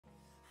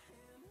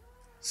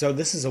So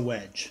this is a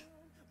wedge,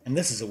 and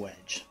this is a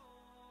wedge,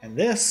 and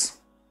this,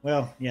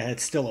 well, yeah,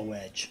 it's still a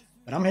wedge,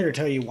 but I'm here to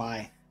tell you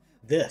why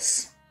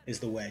this is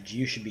the wedge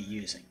you should be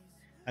using.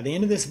 At the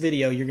end of this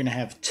video, you're going to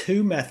have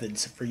two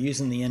methods for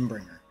using the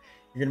Endbringer.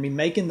 You're going to be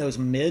making those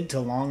mid to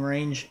long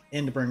range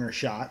Endbringer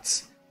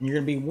shots, and you're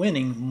going to be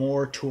winning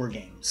more tour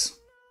games.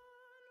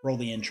 Roll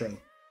the intro.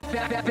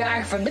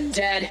 Back from the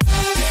dead.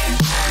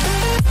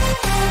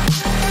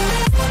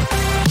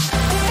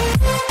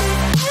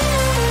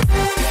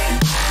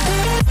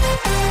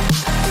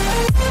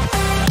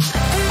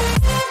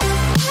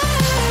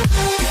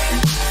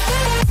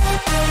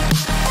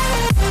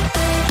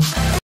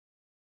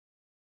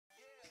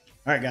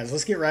 All right, guys,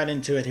 let's get right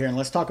into it here, and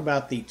let's talk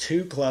about the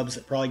two clubs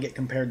that probably get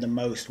compared the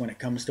most when it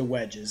comes to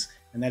wedges,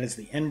 and that is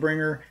the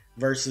Endbringer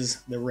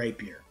versus the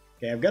Rapier.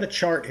 Okay, I've got a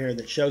chart here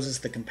that shows us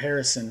the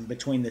comparison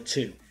between the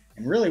two,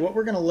 and really what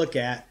we're going to look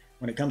at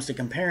when it comes to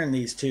comparing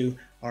these two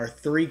are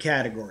three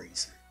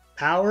categories: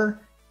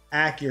 power,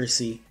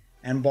 accuracy,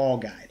 and ball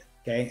guide.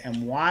 Okay,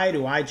 and why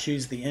do I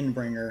choose the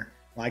Endbringer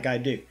like I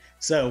do?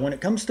 So when it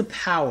comes to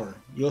power,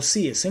 you'll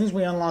see as soon as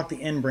we unlock the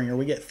Endbringer,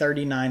 we get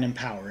 39 in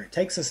power. It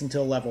takes us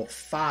until level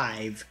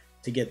 5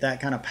 to get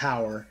that kind of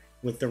power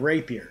with the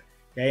Rapier.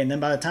 Okay, and then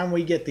by the time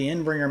we get the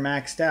Endbringer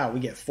maxed out, we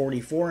get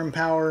 44 in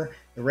power.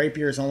 The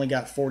Rapier's only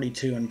got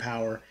 42 in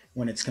power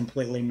when it's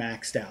completely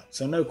maxed out.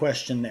 So no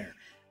question there.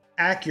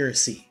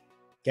 Accuracy.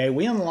 Okay,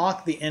 we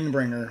unlock the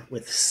Endbringer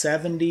with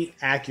 70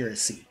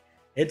 accuracy.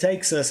 It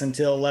takes us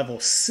until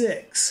level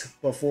 6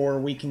 before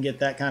we can get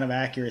that kind of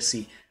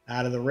accuracy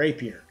out of the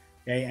Rapier.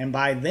 Okay, and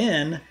by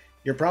then,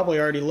 you're probably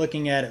already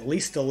looking at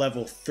least a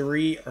level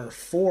 3 or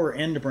 4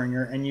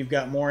 Endbringer, and you've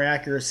got more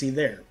accuracy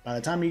there. By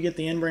the time you get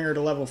the Endbringer to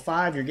level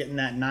 5, you're getting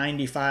that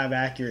 95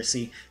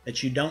 accuracy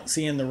that you don't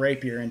see in the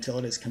Rapier until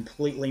it is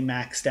completely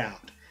maxed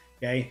out.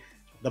 Okay,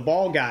 the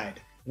ball guide.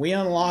 We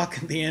unlock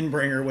the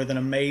Endbringer with an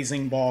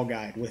amazing ball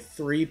guide, with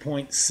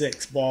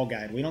 3.6 ball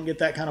guide. We don't get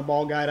that kind of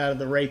ball guide out of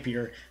the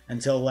Rapier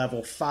until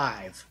level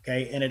 5,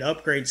 okay, and it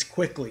upgrades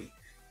quickly.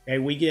 Okay,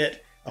 we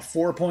get a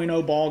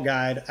 4.0 ball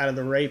guide out of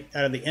the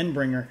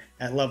Endbringer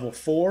at level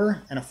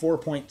 4 and a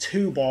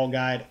 4.2 ball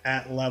guide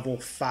at level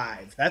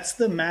 5. That's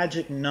the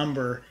magic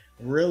number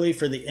really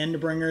for the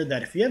Endbringer,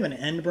 that if you have an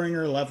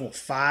Endbringer level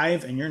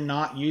 5 and you're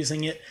not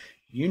using it,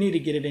 you need to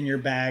get it in your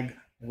bag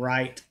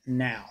right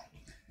now.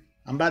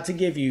 I'm about to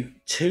give you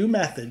two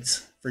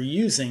methods for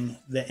using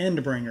the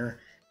Endbringer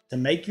to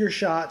make your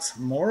shots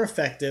more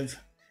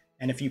effective,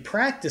 and if you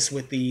practice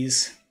with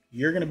these,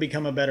 you're going to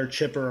become a better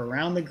chipper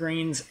around the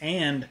greens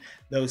and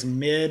those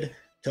mid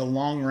to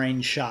long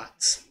range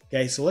shots.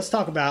 Okay, so let's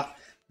talk about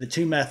the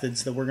two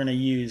methods that we're going to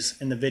use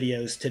in the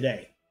videos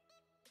today.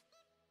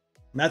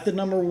 Method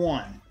number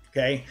one,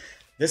 okay,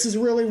 this is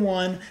really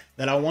one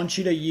that I want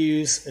you to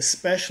use,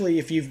 especially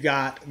if you've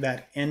got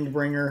that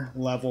Endbringer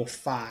level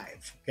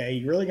 5. Okay,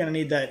 you're really going to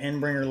need that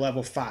Endbringer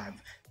level 5.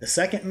 The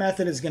second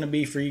method is going to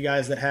be for you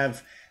guys that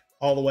have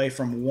all the way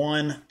from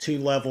 1 to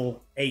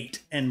level 8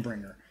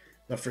 Endbringer.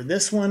 But for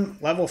this one,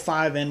 level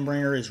 5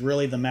 Endbringer is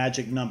really the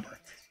magic number.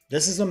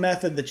 This is a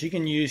method that you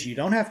can use. You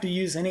don't have to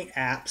use any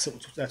apps.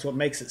 That's what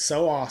makes it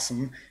so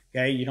awesome.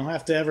 Okay, you don't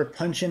have to ever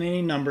punch in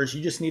any numbers.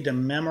 You just need to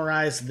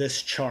memorize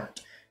this chart.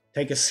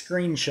 Take a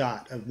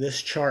screenshot of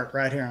this chart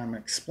right here. I'm going to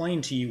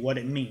explain to you what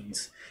it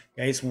means.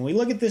 Okay, so when we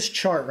look at this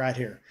chart right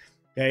here,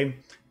 okay,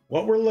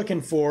 what we're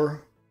looking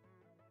for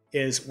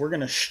is we're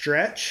going to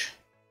stretch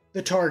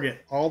the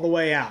target all the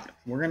way out.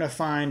 We're going to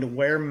find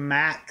where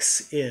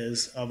max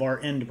is of our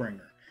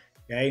Endbringer.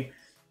 Okay,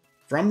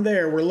 from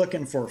there we're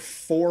looking for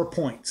 4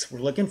 points.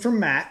 We're looking for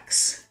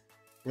max,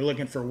 we're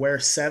looking for where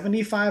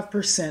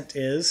 75%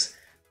 is,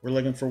 we're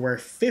looking for where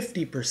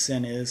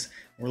 50% is,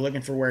 we're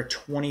looking for where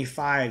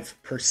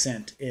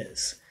 25%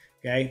 is.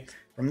 Okay,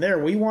 from there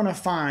we want to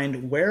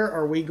find where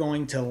are we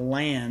going to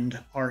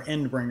land our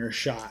Endbringer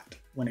shot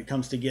when it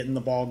comes to getting the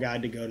ball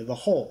guide to go to the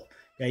hole.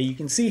 Okay, you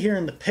can see here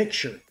in the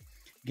picture,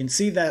 you can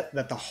see that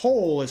the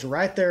hole is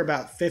right there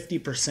about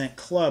 50%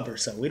 club or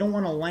so. We don't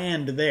want to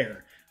land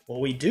there. What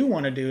we do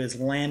want to do is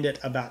land it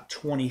about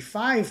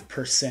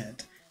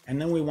 25%, and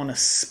then we want to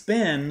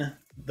spin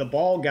the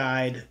ball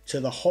guide to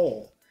the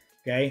hole,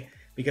 okay?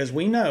 Because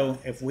we know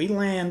if we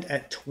land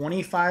at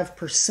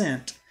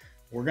 25%,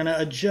 we're going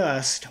to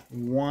adjust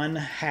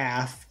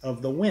 1/2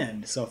 of the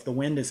wind. So if the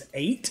wind is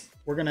 8,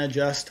 we're going to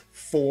adjust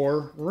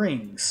 4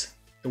 rings.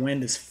 If the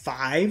wind is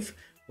 5,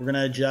 we're going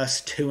to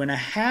adjust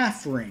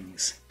 2.5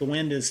 rings. If the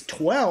wind is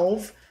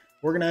 12,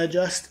 we're going to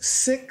adjust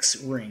 6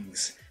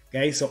 rings.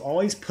 Okay, so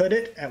always put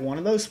it at one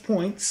of those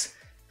points,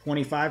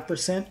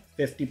 25%,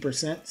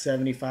 50%,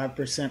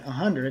 75%,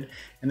 100,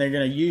 and they're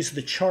going to use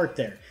the chart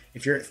there.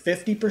 If you're at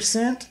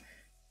 50%,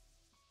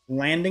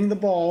 landing the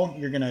ball,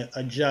 you're going to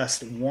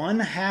adjust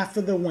 1/2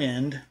 of the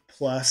wind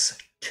plus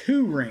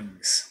 2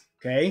 rings.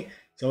 Okay,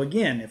 so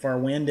again, if our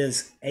wind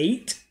is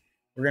 8,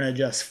 we're going to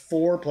adjust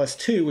 4 plus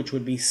 2, which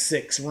would be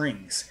 6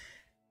 rings.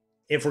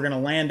 If we're going to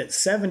land at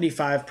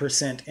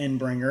 75%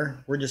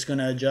 Endbringer, we're just going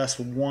to adjust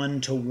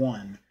 1 to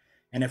 1.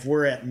 And if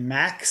we're at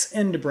max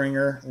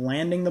Endbringer,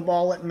 landing the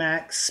ball at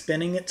max,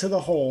 spinning it to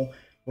the hole,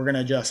 we're going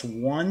to adjust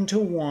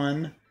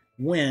 1-to-1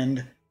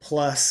 wind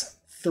plus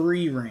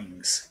 3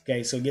 rings.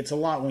 Okay, so it gets a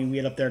lot when we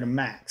get up there to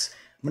max.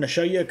 I'm going to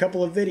show you a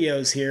couple of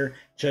videos here,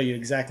 show you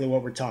exactly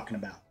what we're talking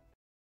about.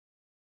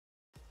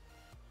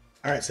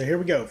 All right, so here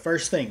we go.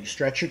 First thing,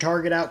 stretch your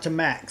target out to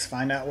max.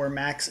 Find out where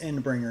max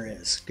Endbringer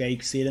is. Okay, you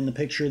can see it in the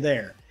picture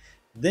there.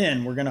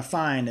 Then we're going to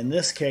find, in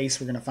this case,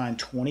 we're going to find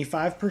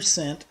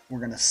 25%. We're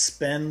going to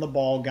spin the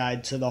ball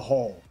guide to the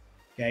hole.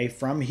 Okay,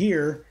 from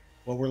here,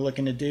 what we're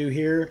looking to do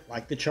here,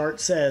 like the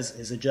chart says,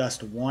 is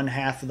adjust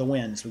 1/2 of the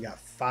wind. So we got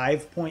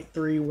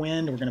 5.3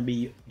 wind. We're going to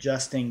be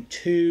adjusting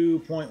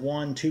 2.1,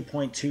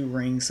 2.2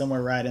 rings,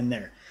 somewhere right in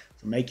there.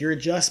 So make your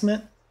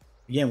adjustment.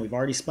 Again, we've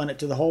already spun it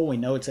to the hole. We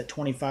know it's at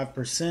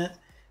 25%.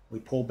 We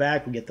pull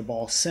back, we get the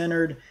ball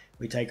centered,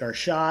 we take our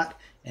shot.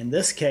 In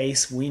this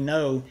case, we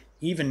know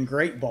even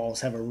great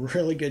balls have a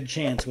really good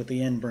chance with the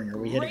Endbringer.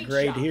 We hit it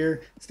great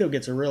here, still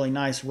gets a really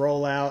nice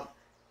rollout,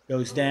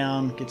 goes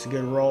down, gets a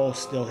good roll,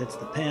 still hits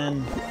the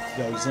pin,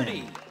 goes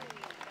in.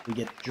 We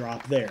get the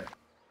drop there.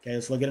 Okay,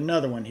 let's look at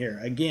another one here.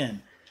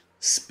 Again,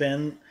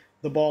 spin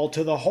the ball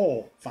to the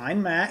hole.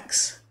 Find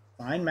max,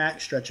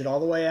 stretch it all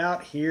the way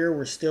out. Here,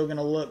 we're still going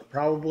to look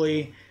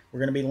probably, we're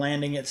going to be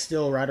landing it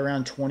still right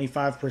around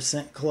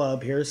 25%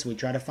 club here. So we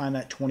try to find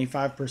that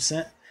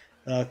 25%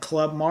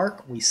 club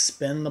mark. We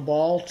spin the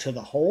ball to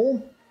the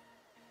hole.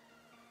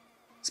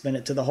 Spin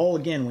it to the hole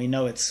again. We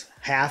know it's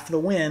half the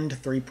wind,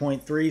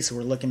 3.3. So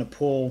we're looking to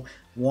pull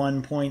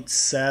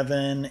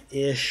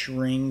 1.7-ish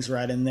rings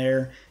right in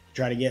there to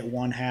try to get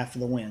 1/2 of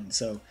the wind.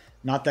 So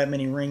not that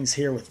many rings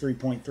here with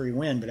 3.3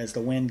 wind, but as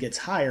the wind gets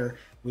higher,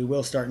 we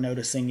will start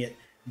noticing it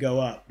go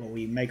up. But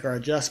we make our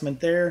adjustment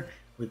there.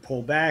 We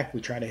pull back.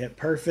 We try to hit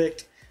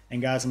perfect.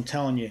 And guys, I'm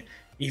telling you,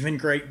 even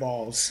great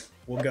balls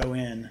will go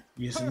in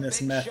using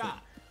this method.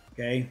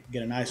 Okay,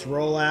 get a nice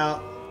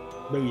rollout.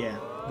 Booyah,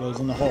 goes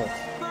in the hole.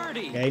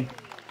 Okay,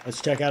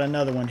 let's check out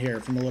another one here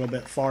from a little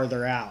bit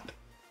farther out.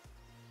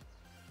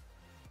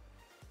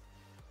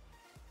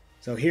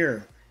 So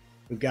here,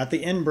 we've got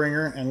the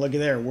Endbringer, and look at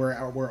there,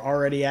 we're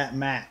already at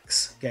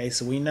max. Okay,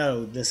 so we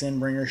know this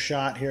Endbringer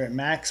shot here at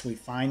max. We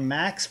find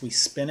max, we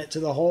spin it to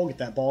the hole, get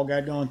that ball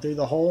guide going through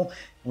the hole,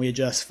 and we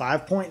adjust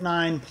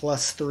 5.9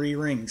 plus 3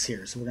 rings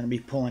here. So we're going to be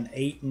pulling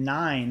 8,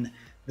 9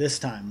 this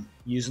time.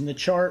 Using the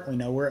chart, we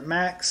know we're at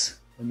max.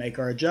 We make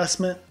our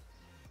adjustment.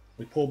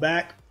 We pull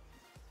back.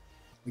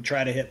 We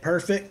try to hit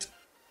perfect.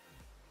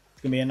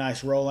 It's going to be a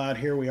nice rollout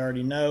here. We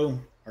already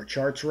know our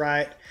chart's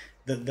right.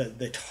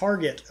 The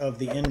target of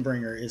the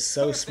Endbringer is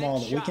so small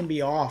that we can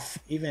be off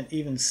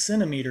even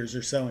centimeters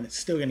or so, and it's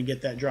still going to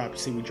get that drop. You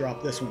see, we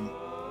drop this one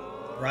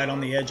right on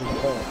the edge of the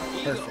hole.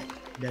 Perfect.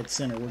 Dead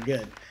center. We're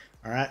good.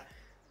 All right.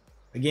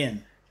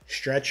 Again,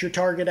 stretch your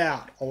target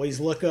out. Always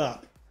look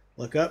up.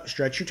 Look up,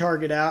 stretch your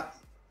target out,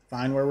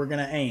 find where we're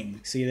going to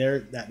aim. See there,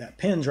 that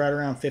pin's right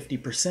around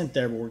 50%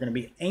 there, but we're going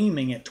to be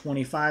aiming at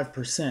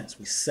 25%. So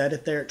we set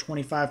it there at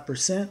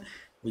 25%.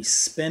 We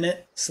spin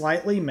it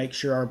slightly, make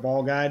sure our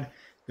ball guide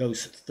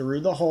goes through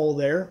the hole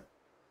there.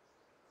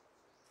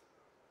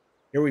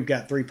 Here we've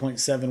got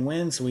 3.7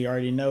 wind, so we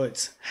already know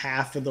it's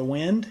half of the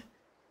wind.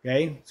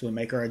 Okay, so we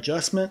make our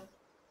adjustment.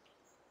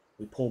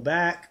 We pull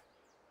back.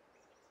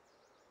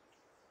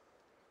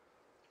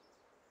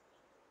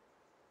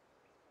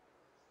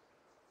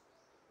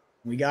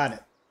 We got it.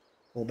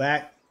 Pull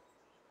back.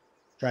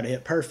 Try to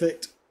hit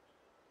perfect.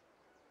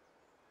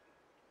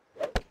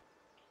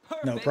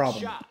 No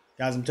problem.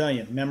 Guys, I'm telling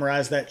you,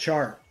 memorize that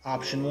chart.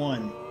 Option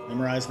 1.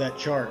 Memorize that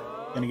chart.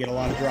 Going to get a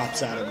lot of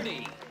drops out of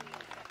it.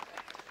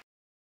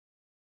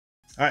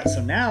 All right,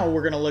 so now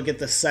we're going to look at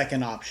the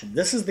second option.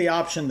 This is the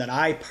option that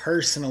I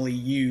personally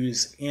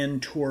use in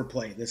tour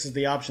play. This is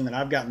the option that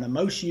I've gotten the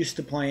most used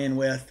to playing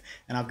with,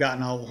 and I've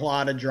gotten a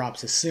lot of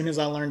drops. As soon as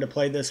I learned to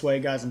play this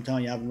way, guys, I'm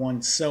telling you, I've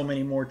won so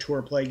many more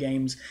tour play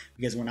games,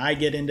 because when I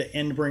get into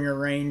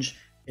Endbringer range,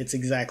 it's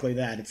exactly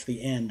that. It's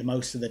the end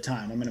most of the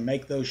time. I'm going to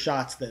make those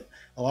shots that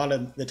a lot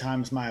of the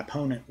times my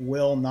opponent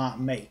will not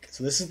make.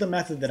 So this is the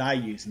method that I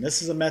use. And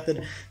this is a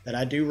method that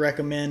I do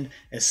recommend.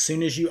 As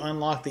soon as you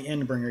unlock the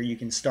Endbringer, you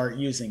can start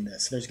using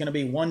this. There's going to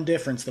be one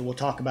difference that we'll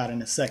talk about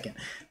in a second.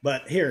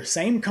 But here,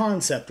 same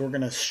concept. We're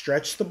going to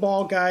stretch the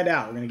ball guide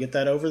out. We're going to get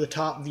that over the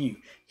top view.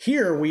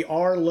 Here we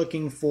are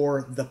looking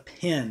for the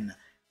pin.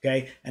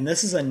 Okay, and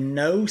this is a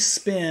no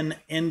spin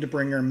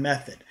Endbringer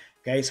method.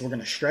 Okay, so we're going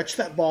to stretch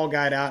that ball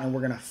guide out, and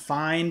we're going to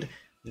find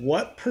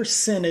what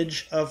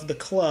percentage of the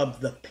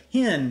club the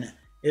pin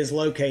is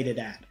located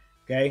at.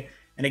 Okay,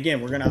 and again,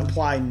 we're going to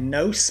apply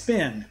no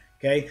spin.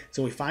 Okay,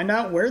 so we find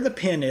out where the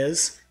pin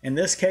is. In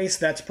this case,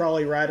 that's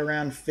probably right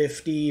around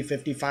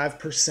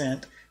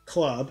 50-55%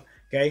 club.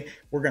 Okay,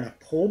 we're going to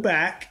pull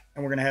back,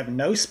 and we're going to have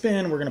no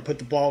spin. We're going to put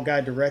the ball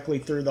guide directly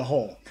through the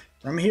hole.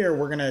 From here,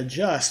 we're going to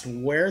adjust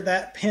where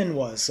that pin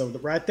was. So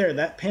right there,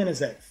 that pin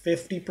is at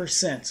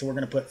 50%. So we're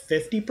going to put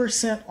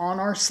 50% on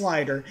our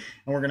slider, and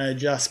we're going to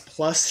adjust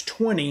plus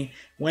 20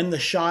 when the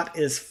shot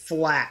is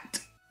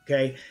flat.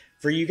 Okay,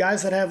 For you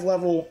guys that have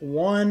level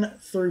 1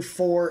 through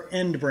 4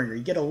 Endbringer,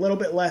 you get a little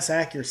bit less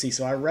accuracy,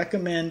 so I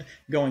recommend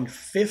going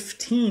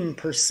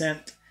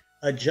 15%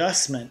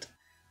 adjustment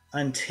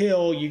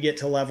until you get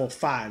to level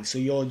 5. So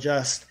you'll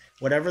adjust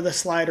whatever the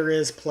slider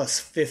is plus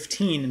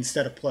 15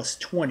 instead of plus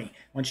 20.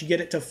 Once you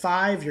get it to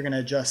 5, you're going to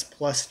adjust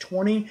plus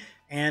 20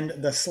 and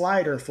the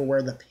slider for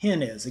where the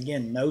pin is.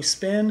 Again, no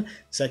spin,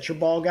 set your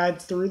ball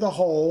guide through the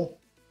hole,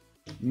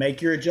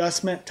 make your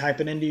adjustment, type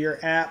it into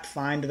your app,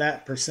 find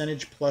that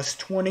percentage plus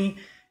 20,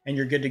 and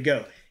you're good to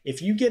go.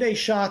 If you get a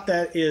shot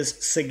that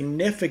is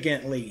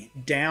significantly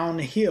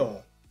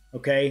downhill,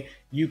 okay,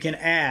 you can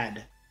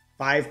add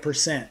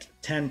 5%,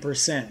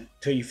 10%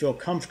 till you feel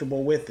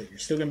comfortable with it. You're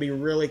still going to be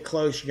really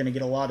close. You're going to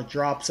get a lot of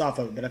drops off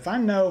of it. But if I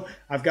know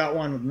I've got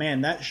one,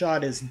 man, that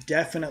shot is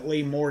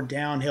definitely more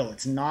downhill.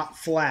 It's not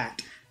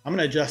flat. I'm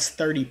going to adjust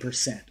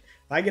 30%. If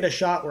I get a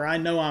shot where I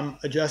know I'm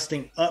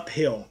adjusting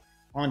uphill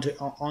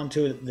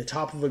onto the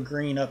top of a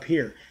green up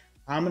here,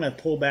 I'm going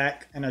to pull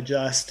back and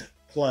adjust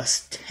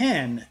plus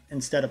 10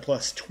 instead of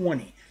plus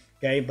 20.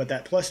 Okay, but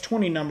that plus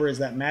 20 number is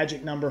that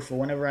magic number for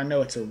whenever I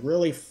know it's a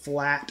really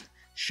flat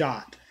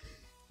shot.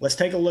 Let's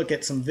take a look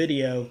at some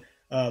video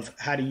of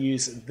how to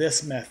use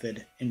this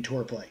method in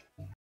tour play.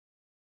 All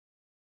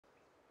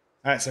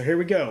right, so here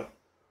we go.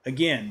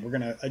 Again, we're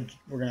gonna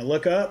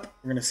look up.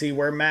 We're gonna see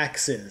where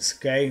max is.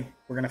 Okay,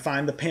 we're gonna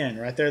find the pin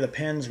right there. The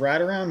pin's right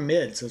around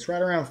mid, so it's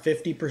right around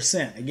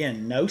 50%.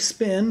 Again, no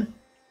spin.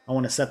 I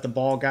want to set the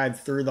ball guide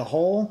through the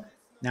hole.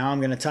 Now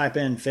I'm gonna type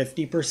in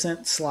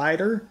 50%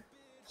 slider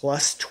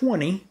plus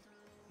 20.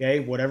 Okay,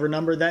 whatever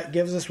number that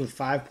gives us with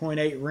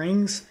 5.8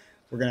 rings.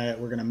 We're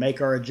gonna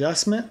make our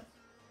adjustment.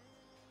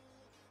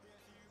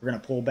 We're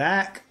gonna pull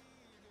back.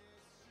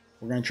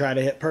 We're gonna try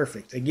to hit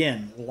perfect.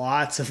 Again,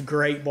 lots of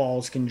great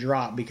balls can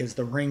drop because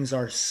the rings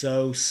are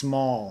so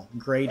small.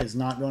 Great is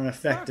not going to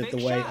affect it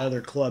the way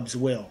other clubs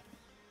will.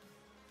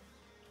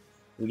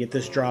 We get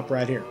this drop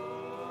right here.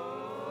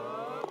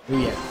 Oh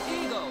yeah.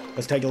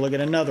 Let's take a look at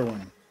another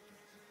one.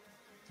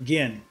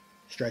 Again,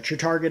 stretch your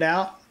target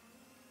out.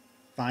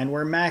 Find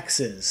where max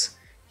is.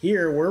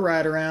 Here, we're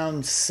right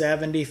around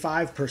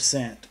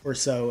 75% or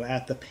so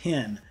at the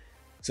pin.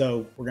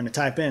 So we're going to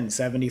type in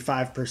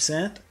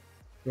 75%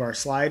 to our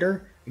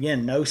slider.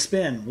 Again, no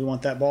spin. We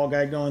want that ball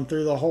guide going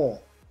through the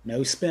hole.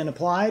 No spin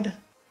applied.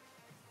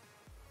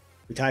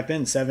 We type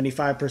in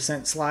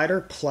 75%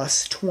 slider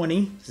plus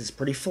 20. This is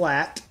pretty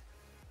flat.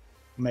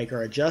 Make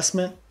our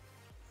adjustment.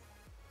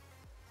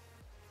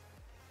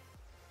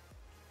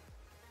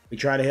 We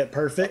try to hit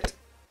perfect.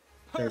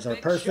 There's our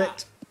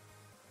perfect.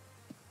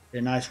 Get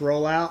a nice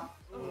roll out.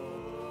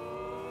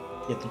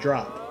 Get the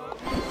drop.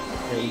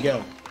 There you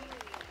go.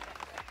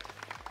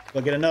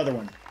 Look at another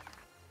one.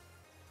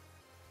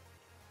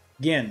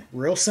 Again,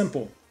 real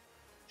simple.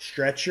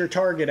 Stretch your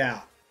target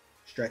out.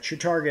 Stretch your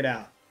target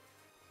out.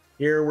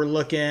 Here we're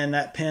looking,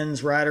 that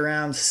pin's right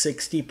around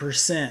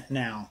 60%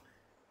 now.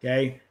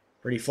 Okay,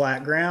 pretty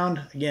flat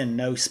ground. Again,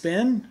 no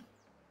spin.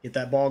 Get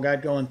that ball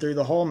guide going through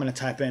the hole. I'm going to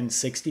type in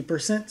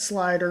 60%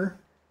 slider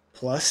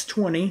plus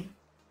 20.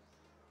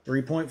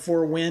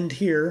 3.4 wind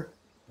here.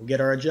 We'll get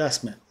our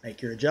adjustment.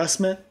 Make your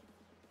adjustment.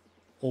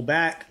 Pull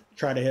back.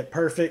 Try to hit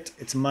perfect.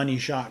 It's a money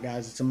shot,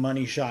 guys. It's a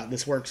money shot.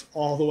 This works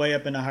all the way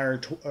up into higher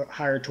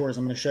tours.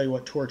 I'm going to show you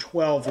what Tour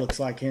 12 looks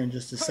like here in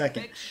just a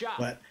second.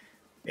 But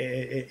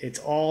it's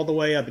all the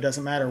way up. It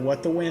doesn't matter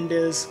what the wind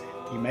is.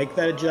 You make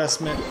that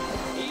adjustment,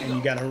 and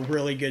you got a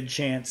really good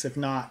chance, if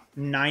not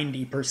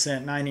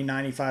 90%, 90,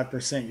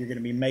 95%, you're going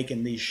to be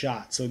making these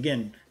shots. So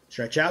again,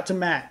 stretch out to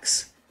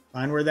max.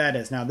 Find where that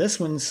is. Now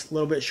this one's a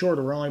little bit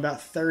shorter. We're only about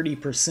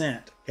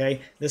 30%. Okay,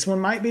 this one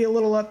might be a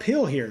little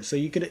uphill here, so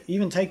you could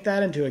even take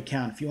that into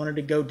account. If you wanted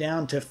to go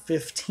down to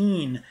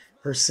 15%,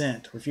 or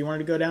if you wanted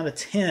to go down to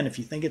 10, if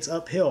you think it's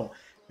uphill.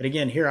 But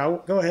again, here I'll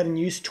go ahead and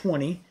use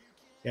 20.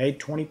 Okay,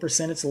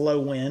 20%. It's a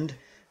low wind,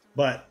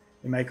 but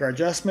we make our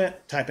adjustment.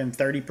 Type in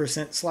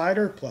 30%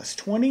 slider plus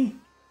 20.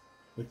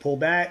 We pull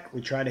back.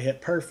 We try to hit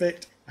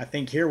perfect. I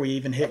think here we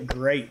even hit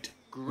great.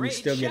 We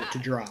still get it to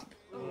drop.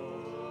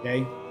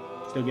 Okay.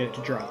 Still get it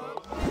to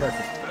drop.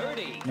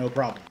 Perfect. No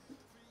problem.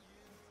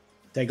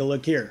 Take a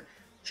look here.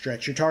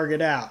 Stretch your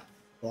target out.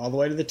 Go all the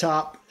way to the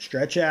top.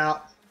 Stretch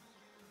out.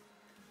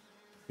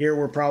 Here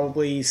we're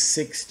probably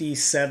 60,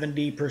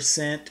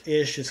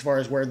 70%-ish as far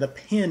as where the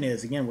pin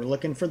is. Again, we're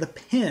looking for the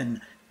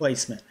pin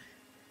placement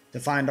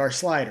to find our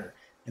slider.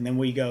 And then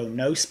we go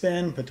no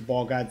spin, put the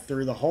ball guide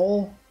through the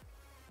hole.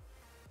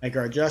 Make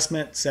our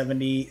adjustment,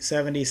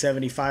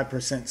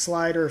 75%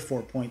 slider,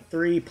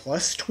 4.3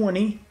 plus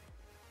 20.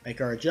 Make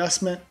our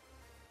adjustment,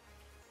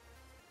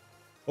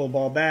 pull the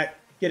ball back,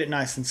 get it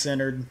nice and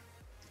centered,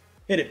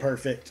 hit it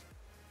perfect.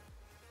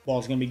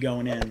 Ball's going to be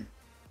going in.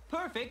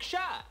 Perfect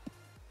shot.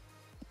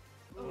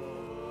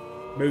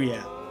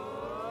 Booyah.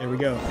 There we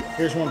go.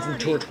 Here's one from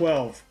Tour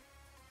 12.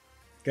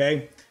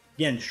 Okay.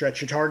 Again, stretch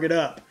your target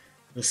up.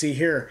 You'll see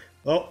here,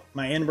 oh,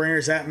 my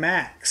Endbringer's at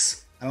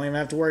max. I don't even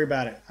have to worry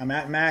about it. I'm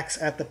at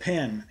max at the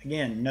pin.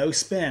 Again, no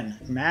spin.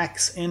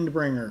 Max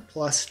Endbringer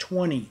plus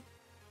 20.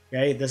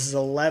 Okay, this is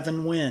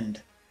 11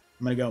 wind.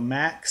 I'm going to go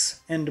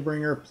max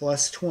Endbringer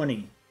plus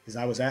 20 because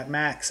I was at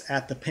max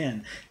at the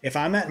pin. If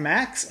I'm at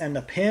max and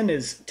the pin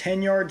is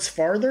 10 yards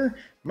farther,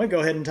 I'm going to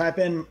go ahead and type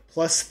in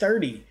plus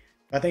 30. If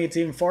I think it's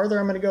even farther,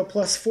 I'm going to go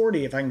plus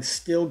 40 if I can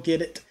still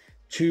get it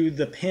to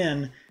the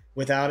pin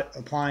without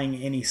applying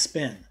any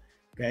spin.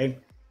 Okay,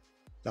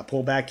 so I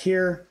pull back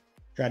here,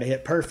 try to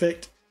hit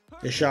perfect.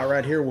 This shot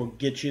right here will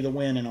get you the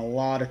win in a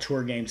lot of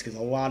tour games because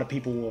a lot of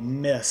people will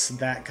miss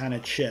that kind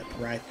of chip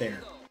right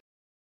there.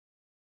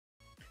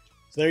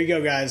 So there you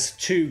go, guys.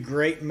 2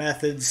 great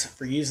methods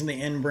for using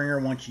the Endbringer.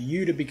 I want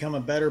you to become a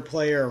better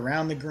player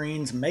around the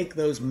greens. Make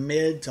those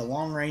mid to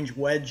long range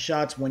wedge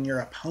shots when your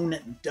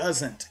opponent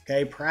doesn't.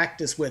 Okay,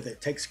 practice with it.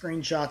 Take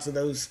screenshots of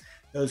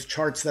those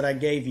charts that I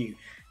gave you.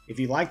 If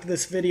you liked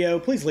this video,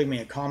 please leave me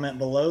a comment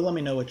below. Let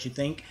me know what you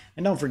think.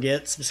 And don't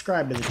forget,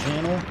 subscribe to the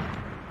channel.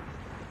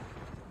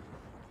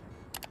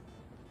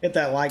 Hit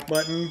that like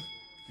button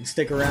and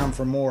stick around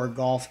for more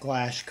Golf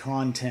Clash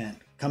content.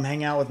 Come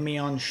hang out with me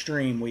on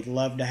stream. We'd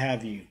love to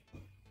have you.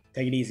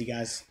 Take it easy,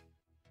 guys.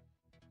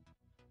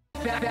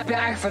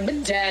 Back from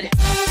the dead.